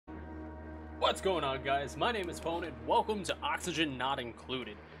What's going on, guys? My name is Pwn and welcome to Oxygen Not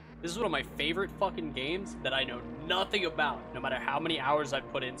Included. This is one of my favorite fucking games that I know nothing about, no matter how many hours I've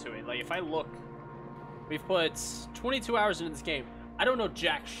put into it. Like, if I look, we've put 22 hours into this game. I don't know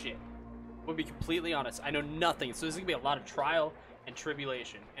jack shit. We'll be completely honest. I know nothing, so this is gonna be a lot of trial and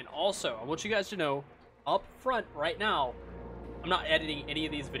tribulation. And also, I want you guys to know, up front right now, I'm not editing any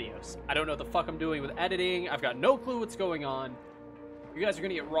of these videos. I don't know what the fuck I'm doing with editing. I've got no clue what's going on. You guys are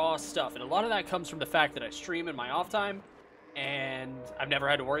gonna get raw stuff, and a lot of that comes from the fact that I stream in my off time, and I've never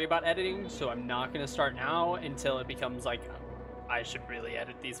had to worry about editing, so I'm not gonna start now until it becomes like I should really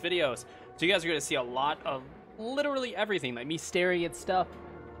edit these videos. So you guys are gonna see a lot of literally everything, like me staring at stuff,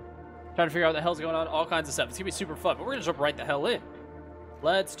 trying to figure out what the hell's going on, all kinds of stuff. It's gonna be super fun, but we're gonna jump right the hell in.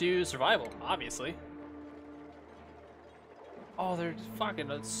 Let's do survival, obviously. Oh, there's fucking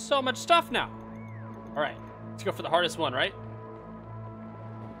so much stuff now. All right, let's go for the hardest one, right?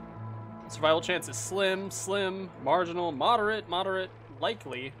 Survival chance is slim, marginal, moderate,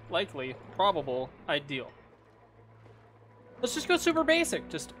 likely, probable, ideal. Let's just go super basic,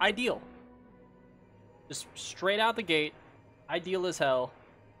 just ideal. Just straight out the gate, ideal as hell.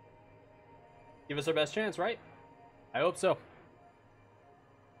 Give us our best chance, right? I hope so.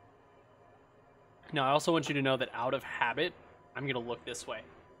 Now, I also want you to know that out of habit, I'm gonna look this way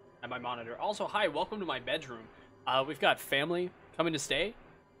at my monitor. Also, hi, welcome to my bedroom. We've got family coming to stay.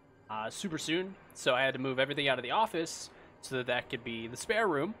 Super soon, so I had to move everything out of the office so that that could be the spare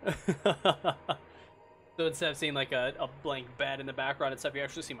room. So instead of seeing like a blank bed in the background and stuff, you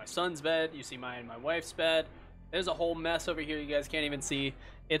actually see my son's bed, you see mine and my wife's bed. There's a whole mess over here you guys can't even see.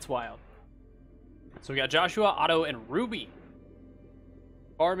 It's wild. So we got Joshua, Otto, and Ruby.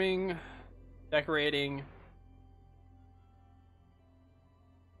 Farming, decorating.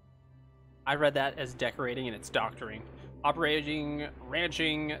 I read that as decorating and it's doctoring. Operating,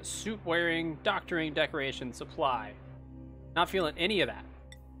 ranching, suit wearing, doctoring, decoration, supply. Not feeling any of that.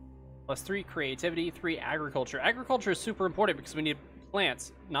 +3 creativity, 3 agriculture. Agriculture is super important because we need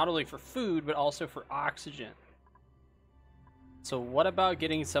plants, not only for food, but also for oxygen. So what about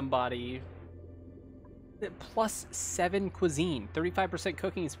getting somebody +7 cuisine, 35%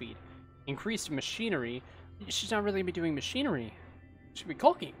 cooking speed, increased machinery. She's not really gonna be doing machinery. She should be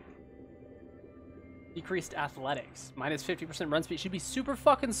cooking. Decreased athletics, -50% run speed. She'd be super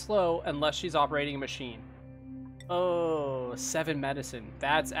fucking slow unless she's operating a machine. Oh, 7 medicine.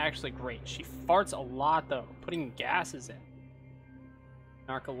 That's actually great. She farts a lot though, putting gases in.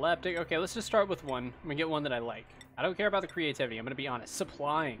 Narcoleptic. Okay, let's just start with one. I'm gonna get one that I like. I don't care about the creativity, I'm gonna be honest.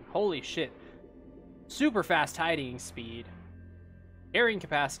 Supplying. Holy shit. Super fast tidying speed. Carrying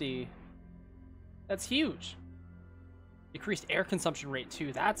capacity. That's huge. Decreased air consumption rate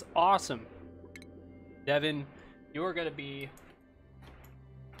too. That's awesome. Devin, you're gonna be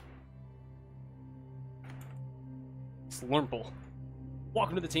Slurmple.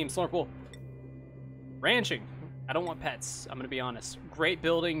 Welcome to the team, Slurmple. Ranching. I don't want pets, I'm gonna be honest. Great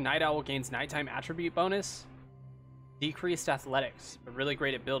building. Night Owl gains nighttime attribute bonus. Decreased athletics, but really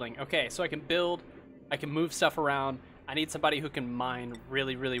great at building. Okay, so I can build, I can move stuff around. I need somebody who can mine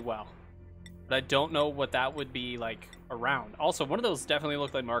really well. But I don't know what that would be like around. Also, one of those definitely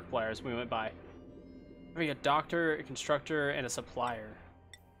looked like Markipliers when we went by. We got a doctor, a constructor, and a supplier.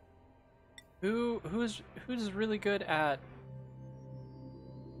 Who's really good at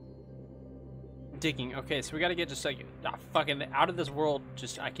digging? Okay, so we gotta get just like fucking out of this world.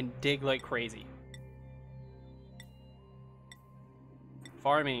 Just I can dig like crazy.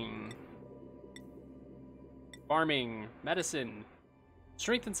 Farming, medicine,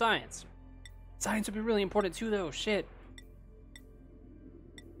 strength, and science. Science would be really important too, though. Shit.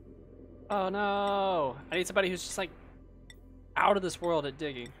 Oh no! I need somebody who's just like out of this world at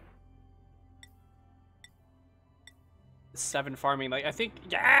digging. 7 farming, like I think,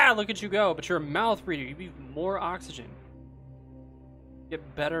 yeah, look at you go, but you're a mouth breather, you need more oxygen. Get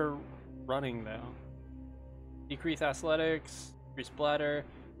better running though. Decrease athletics, increase bladder.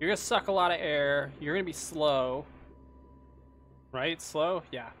 You're gonna suck a lot of air, you're gonna be slow. Right? Slow?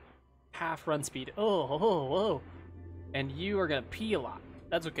 Yeah. Half run speed. Oh. And you are gonna pee a lot.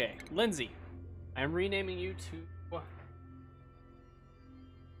 That's okay. Lindsay, I'm renaming you to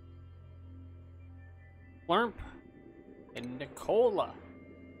Flurp and Nicola.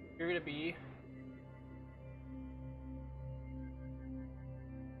 You're gonna be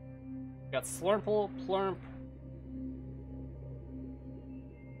got Slurple, Plurp,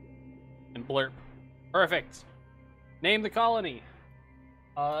 and Blurp. Perfect. Name the colony.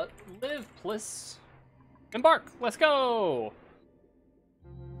 Live, Pliss. Embark. Let's go.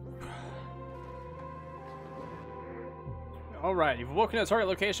 Alright, you've woken at target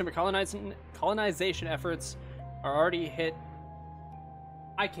location, but colonization efforts are already hit.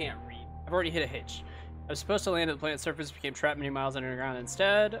 I can't read. I've already hit a hitch. I was supposed to land at the planet's surface, became trapped many miles underground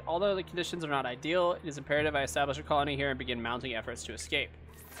instead. Although the conditions are not ideal, it is imperative I establish a colony here and begin mounting efforts to escape.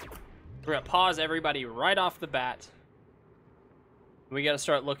 We're gonna pause everybody right off the bat. We gotta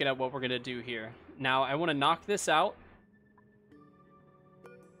start looking at what we're gonna do here. Now, I want to knock this out.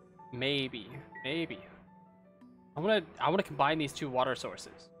 Maybe. I want to combine these two water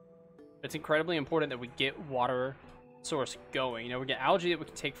sources. It's incredibly important that we get water source going. You know, we get algae that we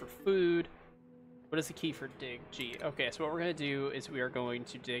can take for food. What is the key for dig? G. Okay, so what we're going to do is we are going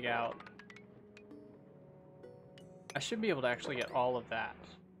to dig out. I should be able to actually get all of that.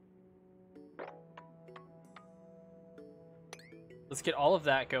 Let's get all of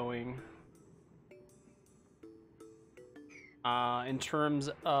that going. In terms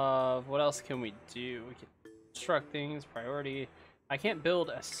of what else can we do? We can construct things, priority. I can't build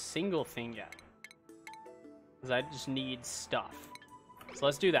a single thing yet because I just need stuff. So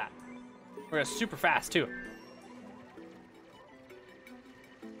let's do that. We're gonna super fast too.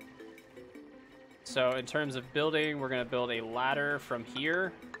 So in terms of building, we're gonna build a ladder from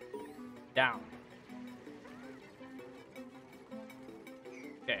here down.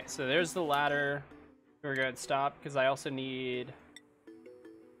 Okay, so there's the ladder. We're going to stop because I also need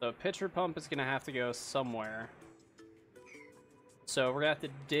the pitcher pump is going to have to go somewhere. So we're going to have to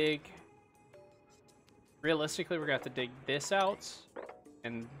dig. Realistically, we're going to have to dig this out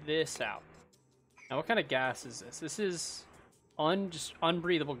and this out. Now, what kind of gas is this? This is just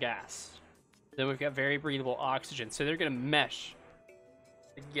unbreathable gas. Then we've got very breathable oxygen. So they're going to mesh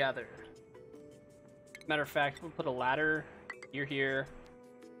together. Matter of fact, we'll put a ladder here.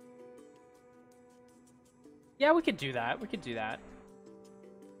 Yeah, we could do that.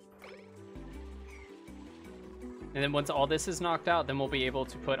 And then once all this is knocked out, then we'll be able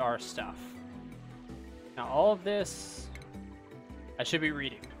to put our stuff. Now, all of this, I should be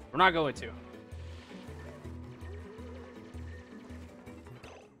reading. We're not going to.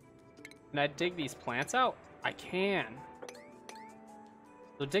 Can I dig these plants out? I can.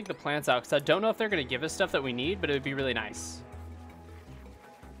 So dig the plants out, because I don't know if they're going to give us stuff that we need, but it would be really nice.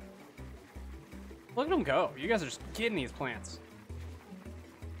 Look at them go. You guys are just getting these plants.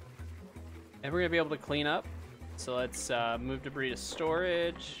 And we're going to be able to clean up. So let's move debris to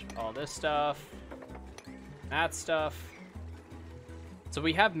storage. All this stuff. That stuff. So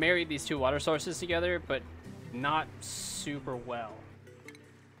we have married these two water sources together, but not super well.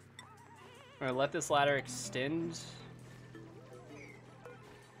 We're going to let this ladder extend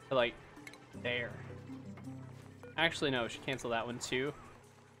to like there. Actually, no, we should cancel that one too.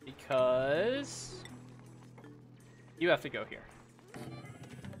 Because you have to go here.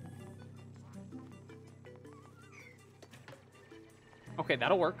 Okay,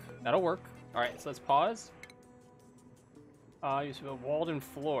 that'll work. All right, so let's pause. Use the walled-in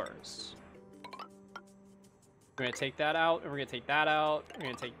floors. We're gonna take that out, and we're gonna take that out. We're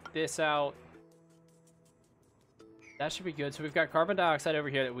gonna take this out. That should be good. So we've got carbon dioxide over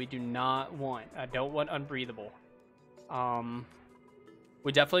here that we do not want. I don't want unbreathable.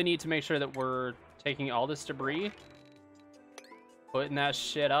 We definitely need to make sure that we're taking all this debris, putting that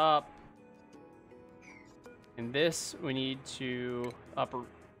shit up. And this, we need to uproot.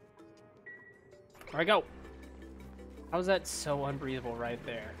 There we go. How's that so unbreathable right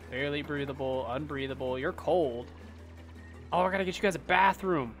there? Barely breathable, unbreathable. You're cold. Oh, I gotta get you guys a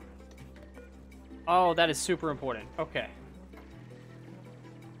bathroom. Oh, that is super important. Okay.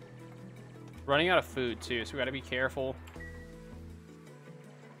 Running out of food, too, so we gotta be careful.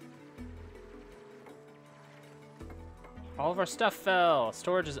 All of our stuff fell.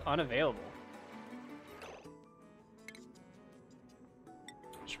 Storage is unavailable.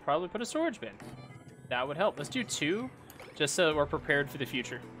 Should probably put a storage bin. That would help. Let's do 2, just so that we're prepared for the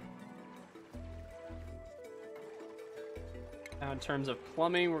future. Now, in terms of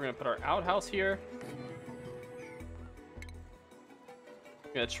plumbing, we're going to put our outhouse here.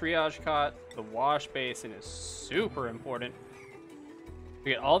 We got a triage cot. The wash basin is super important.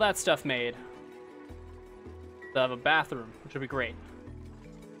 We get all that stuff made. They'll have a bathroom, which would be great.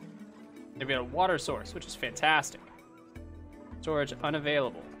 They've got a water source, which is fantastic. Storage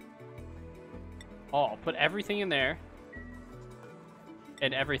unavailable. Oh, I'll put everything in there.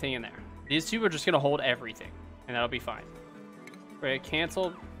 And everything in there. These two are just going to hold everything. And that'll be fine. We're going to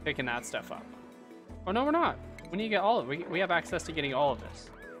cancel picking that stuff up. Oh, no, we're not. We need to get all of it. We have access to getting all of this.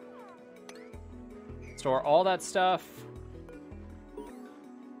 Store all that stuff.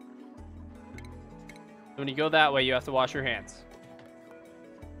 When you go that way, you have to wash your hands.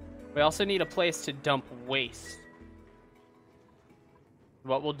 We also need a place to dump waste.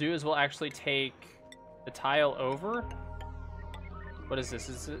 What we'll do is we'll actually take the tile over. What is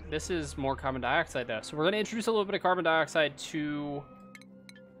this? This is more carbon dioxide though. So we're going to introduce a little bit of carbon dioxide to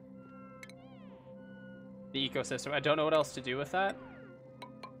the ecosystem. I don't know what else to do with that,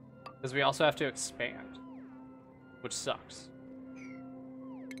 because we also have to expand, which sucks.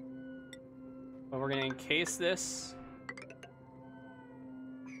 But we're going to encase this.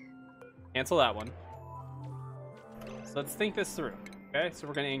 Cancel that one. So let's think this through. Okay, so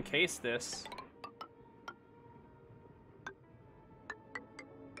we're going to encase this.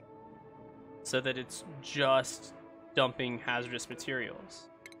 So that it's just dumping hazardous materials.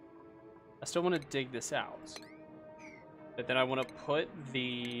 I still want to dig this out. But then I want to put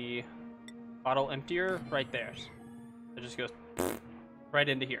the bottle emptier right there. It just goes right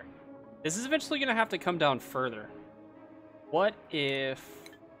into here. This is eventually going to have to come down further. What if...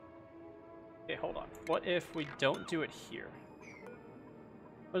 Okay, hold on. What if we don't do it here?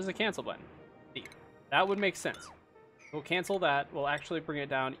 What is the cancel button? D. That would make sense. We'll cancel that. We'll actually bring it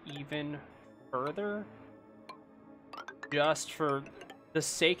down even further. Just for the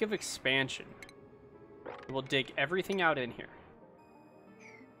sake of expansion. We'll dig everything out in here.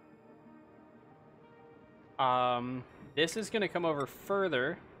 This is going to come over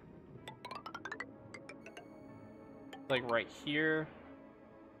further. Like right here.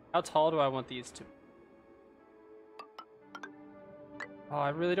 How tall do I want these to be? Oh, I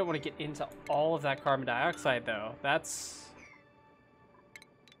really don't want to get into all of that carbon dioxide though. That's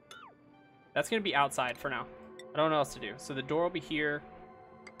going to be outside for now. I don't know what else to do. So the door will be here.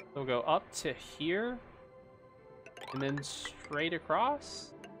 It'll go up to here. And then straight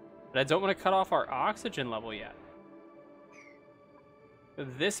across. But I don't want to cut off our oxygen level yet.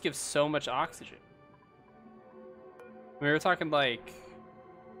 This gives so much oxygen. We were talking like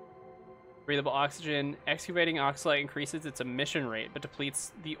breathable oxygen. Excavating oxalite increases its emission rate, but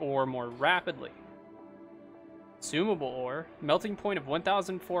depletes the ore more rapidly. Consumable ore, melting point of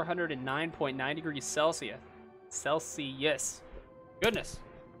 1,409.9 degrees Celsius. Goodness.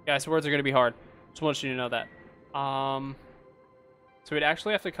 Guys, words are going to be hard. Just want you to know that. So we'd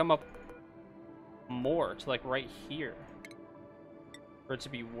actually have to come up more to like right here for it to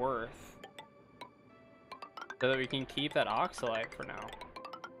be worth, so that we can keep that oxalite for now.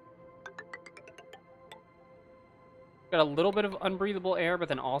 Got a little bit of unbreathable air, but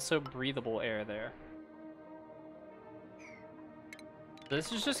then also breathable air there.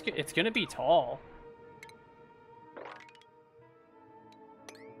 This is just, it's gonna be tall.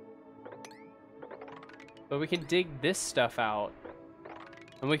 But we can dig this stuff out.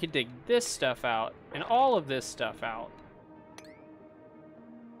 And we can dig this stuff out. And all of this stuff out.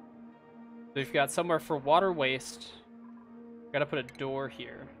 So we've got somewhere for water waste. Gotta put a door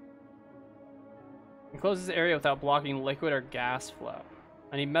here. Enclose this area without blocking liquid or gas flow.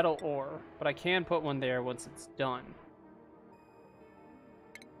 I need metal ore, but I can put one there once it's done.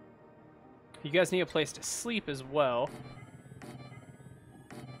 You guys need a place to sleep as well.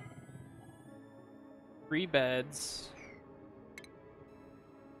 3 beds.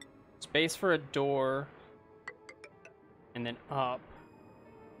 Space for a door. And then up.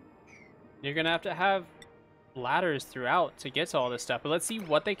 You're gonna have to have ladders throughout to get to all this stuff. But let's see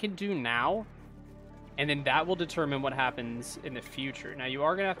what they can do now. And then that will determine what happens in the future. Now you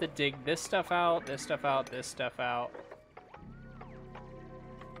are gonna have to dig this stuff out, this stuff out, this stuff out.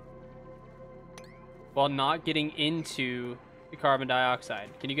 While not getting into the carbon dioxide.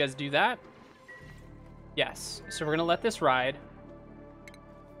 Can you guys do that? Yes. So we're gonna let this ride.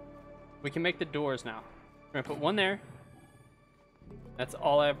 We can make the doors now. We're gonna put one there. That's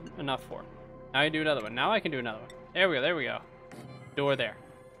all I have enough for. Now I can do another one. Now I can do another one. There we go, there we go. Door there.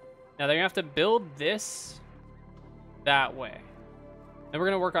 Now they're gonna have to build this that way. Then we're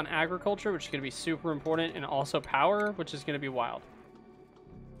gonna work on agriculture, which is gonna be super important, and also power, which is gonna be wild.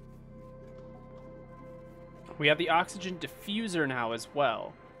 We have the oxygen diffuser now as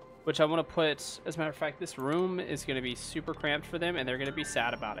well, which I want to put, as a matter of fact, this room is going to be super cramped for them, and they're going to be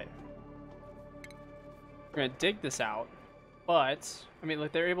sad about it. We're going to dig this out, but, I mean,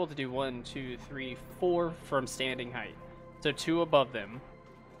 look, they're able to do 1, 2, 3, 4 from standing height. So 2 above them.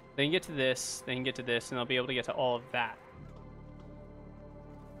 They can get to this, they can get to this, and they'll be able to get to all of that.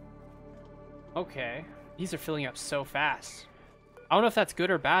 Okay. These are filling up so fast. I don't know if that's good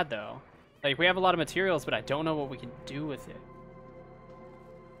or bad, though. Like, we have a lot of materials, but I don't know what we can do with it.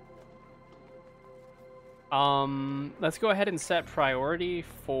 Let's go ahead and set priority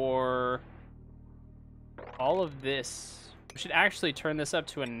for all of this. We should actually turn this up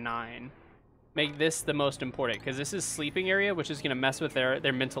to a 9. Make this the most important, because this is sleeping area, which is going to mess with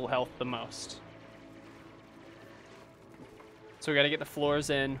their mental health the most. So we gotta get the floors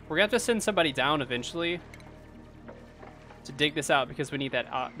in. We're gonna have to send somebody down eventually to dig this out because we need that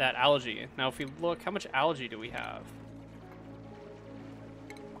that algae. Now, if we look, how much algae do we have?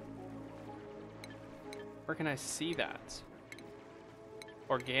 Where can I see that?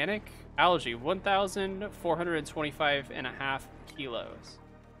 Organic algae, 1,425.5 kilos.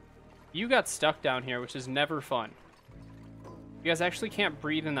 You got stuck down here, which is never fun. You guys actually can't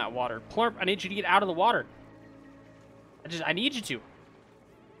breathe in that water. Plurp, I need you to get out of the water. I need you to.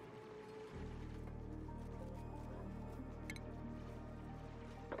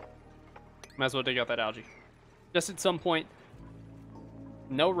 Might as well dig out that algae. Just at some point.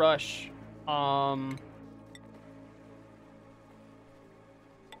 No rush. Actually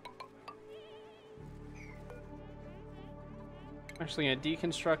gonna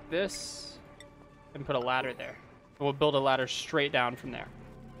deconstruct this and put a ladder there. And we'll build a ladder straight down from there.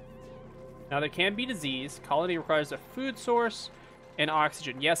 Now there can be disease. Colony requires a food source and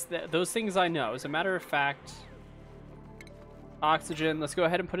oxygen. Yes, those things I know. As a matter of fact, oxygen. Let's go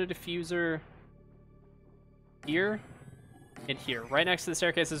ahead and put a diffuser here and here. Right next to the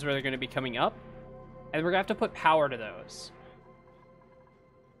staircases where they're going to be coming up. And we're going to have to put power to those.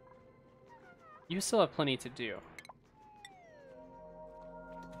 You still have plenty to do.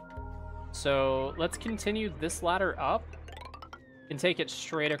 So let's continue this ladder up and take it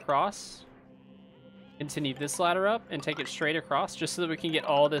straight across. Continue this ladder up and take it straight across just so that we can get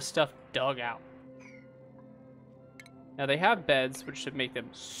all this stuff dug out. Now they have beds, which should make them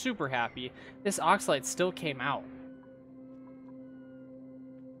super happy. This oxalate still came out.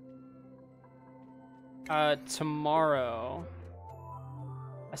 Tomorrow.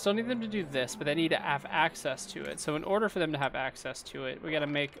 I still need them to do this, but they need to have access to it. So in order for them to have access to it, we gotta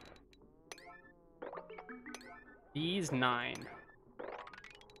make these 9.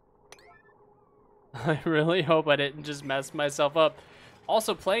 I really hope I didn't just mess myself up.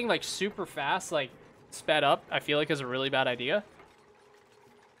 Also, playing like super fast, like sped up, I feel like is a really bad idea.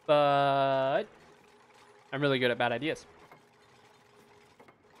 But I'm really good at bad ideas.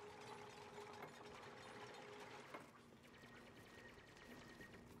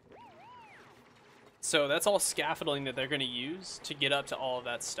 So that's all scaffolding that they're going to use to get up to all of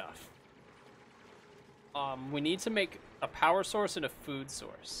that stuff. We need to make a power source and a food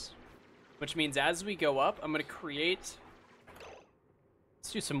source. Which means as we go up, I'm going to create...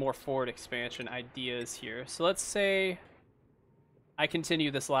 Let's do some more forward expansion ideas here. So let's say I continue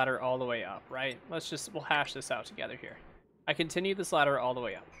this ladder all the way up, right? We'll hash this out together here. I continue this ladder all the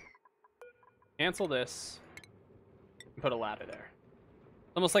way up. Cancel this. And put a ladder there.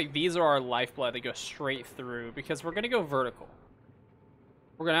 Almost like these are our lifeblood that go straight through because we're going to go vertical.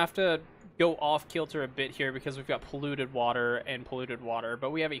 We're going to have to go off kilter a bit here because we've got polluted water, but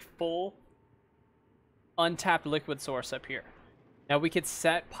we have a full untapped liquid source up here. Now we could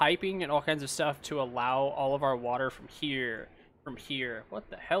set piping and all kinds of stuff to allow all of our water from here. What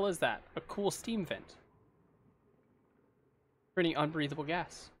the hell is that? A cool steam vent. Pretty unbreathable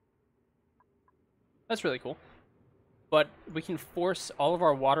gas. That's really cool. But we can force all of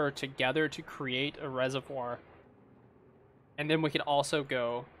our water together to create a reservoir. And then we can also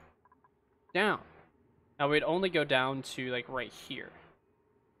go down. Now we'd only go down to like right here.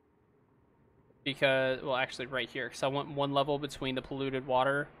 Because, well, actually right here. Because I want one level between the polluted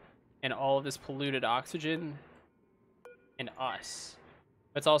water and all of this polluted oxygen and us.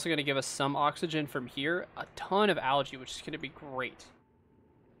 It's also going to give us some oxygen from here. A ton of algae, which is going to be great.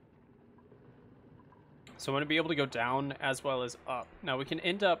 So I'm going to be able to go down as well as up. Now we can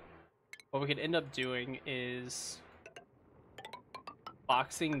end up, what we could end up doing is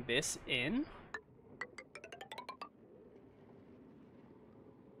boxing this in.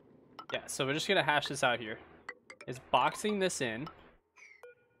 Yeah, so we're just going to hash this out here. Is boxing this in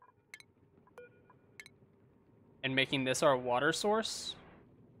and making this our water source.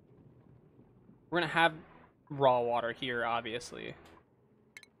 We're going to have raw water here, obviously.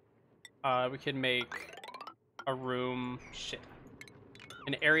 We could make a room,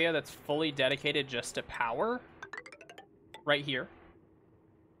 an area that's fully dedicated just to power right here.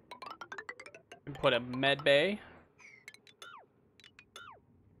 And put a med bay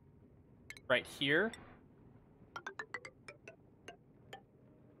right here.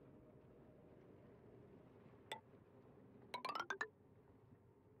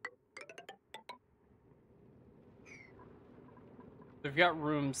 We've got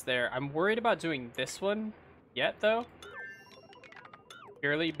rooms there. I'm worried about doing this one yet, though.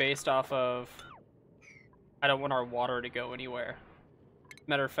 Purely based off of I don't want our water to go anywhere.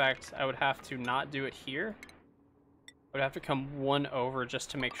 Matter of fact, I would have to not do it here. I would have to come one over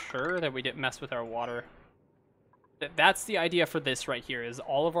just to make sure that we didn't mess with our water. That's the idea for this right here, is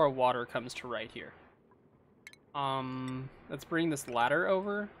all of our water comes to right here. Let's bring this ladder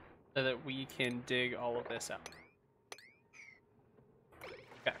over so that we can dig all of this out.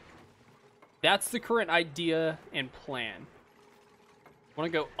 Okay. That's the current idea and plan. I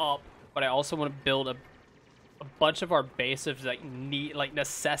want to go up, but I also want to build a bunch of our base of like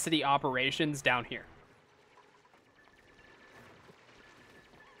necessity operations down here.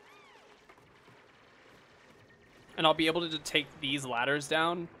 And I'll be able to take these ladders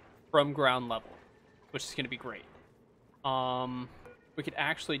down from ground level, which is going to be great. We could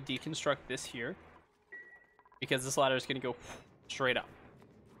actually deconstruct this here because this ladder is going to go straight up.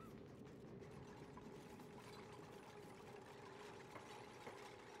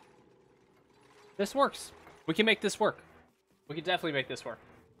 This works. We can make this work. We can definitely make this work.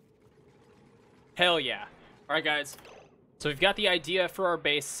 Hell yeah. All right, guys. So we've got the idea for our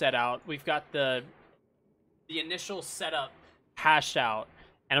base set out. We've got the initial setup hashed out.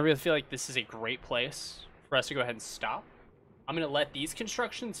 And I really feel like this is a great place for us to go ahead and stop. I'm going to let these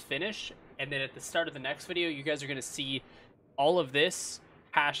constructions finish. And then at the start of the next video, you guys are going to see all of this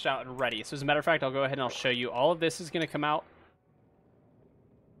hashed out and ready. So as a matter of fact, I'll go ahead and I'll show you. All of this is going to come out.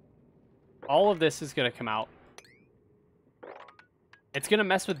 All of this is going to come out. It's going to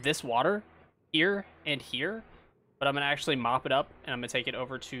mess with this water here and here, but I'm going to actually mop it up, and I'm going to take it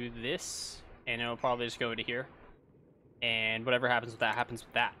over to this, and it'll probably just go into here. And whatever happens with that, happens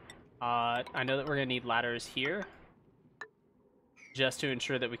with that. I know that we're going to need ladders here just to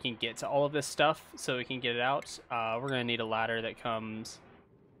ensure that we can get to all of this stuff so we can get it out. We're going to need a ladder that comes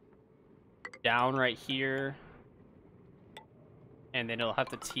down right here. And then it'll have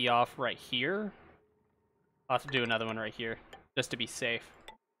to tee off right here. I'll have to do another one right here, just to be safe.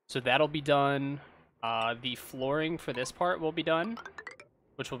 So that'll be done. The flooring for this part will be done,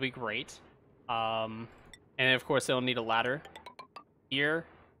 which will be great. And then of course, it'll need a ladder. Here.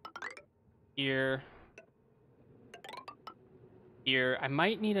 Here. Here. I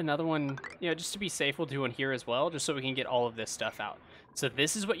might need another one, you know, just to be safe, we'll do one here as well, just so we can get all of this stuff out. So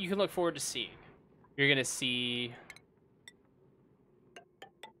this is what you can look forward to seeing. You're going to see...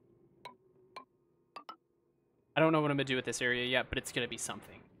 I don't know what I'm going to do with this area yet, but it's going to be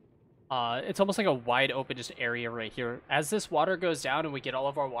something. It's almost like a wide open just area right here. As this water goes down and we get all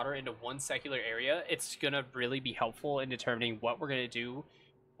of our water into one secular area, it's going to really be helpful in determining what we're going to do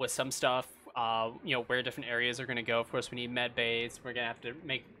with some stuff, you know, where different areas are going to go. Of course, we need med bays. We're going to have to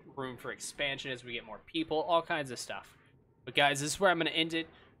make room for expansion as we get more people, all kinds of stuff. But guys, this is where I'm going to end it.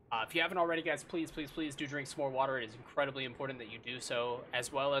 If you haven't already, guys, please, please, please do drink some more water. It is incredibly important that you do so,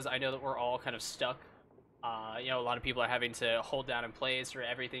 as well as I know that we're all kind of stuck. You know, a lot of people are having to hold down in place for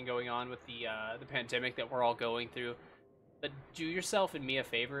everything going on with the pandemic that we're all going through. But do yourself and me a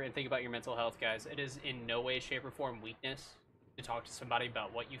favor and think about your mental health, guys. It is in no way, shape, or form weakness to talk to somebody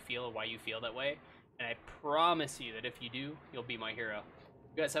about what you feel and why you feel that way. And I promise you that if you do, you'll be my hero.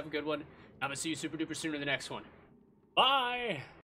 You guys have a good one. I'm going to see you super duper soon in the next one. Bye!